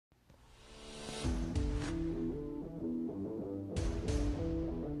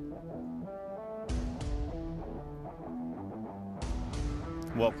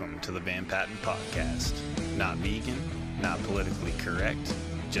Welcome to the Van Patten Podcast. Not vegan, not politically correct,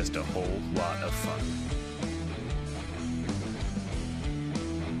 just a whole lot of fun.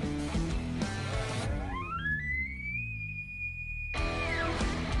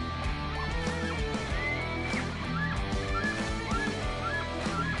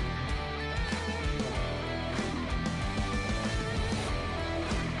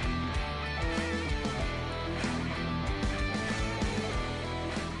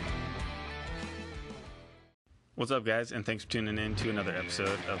 What's up, guys, and thanks for tuning in to another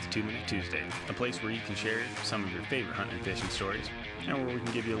episode of 2 Minute Tuesday, a place where you can share some of your favorite hunting and fishing stories, and where we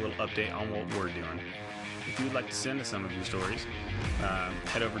can give you a little update on what we're doing. If you would like to send us some of your stories,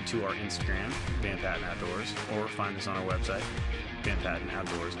 head over to our Instagram, Van Patten Outdoors, or find us on our website,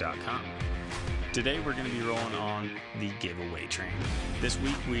 vanpattenOutdoors.com. Today we're going to be rolling on the giveaway train. This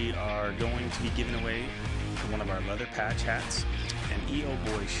week we are going to be giving away one of our leather patch hats, an EO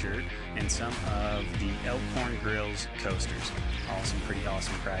Boys shirt, and some of the Elkhorn Grills coasters. Pretty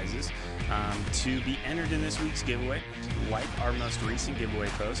awesome prizes. To be entered in this week's giveaway, like our most recent giveaway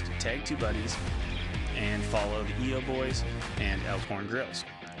post, tag two buddies, and follow the EO Boys and Elkhorn Grills.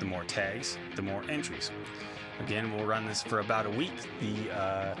 The more tags, the more entries. Again, we'll run this for about a week.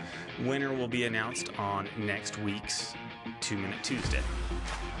 The winner will be announced on next week's 2 Minute Tuesday.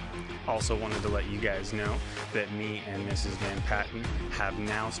 Also wanted to let you guys know that me and Mrs. Van Patten have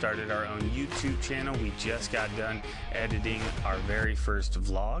now started our own YouTube channel. We just got done editing our very first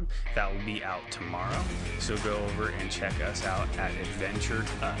vlog. That will be out tomorrow. So go over and check us out at Adventured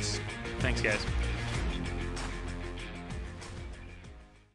Us. Thanks, guys.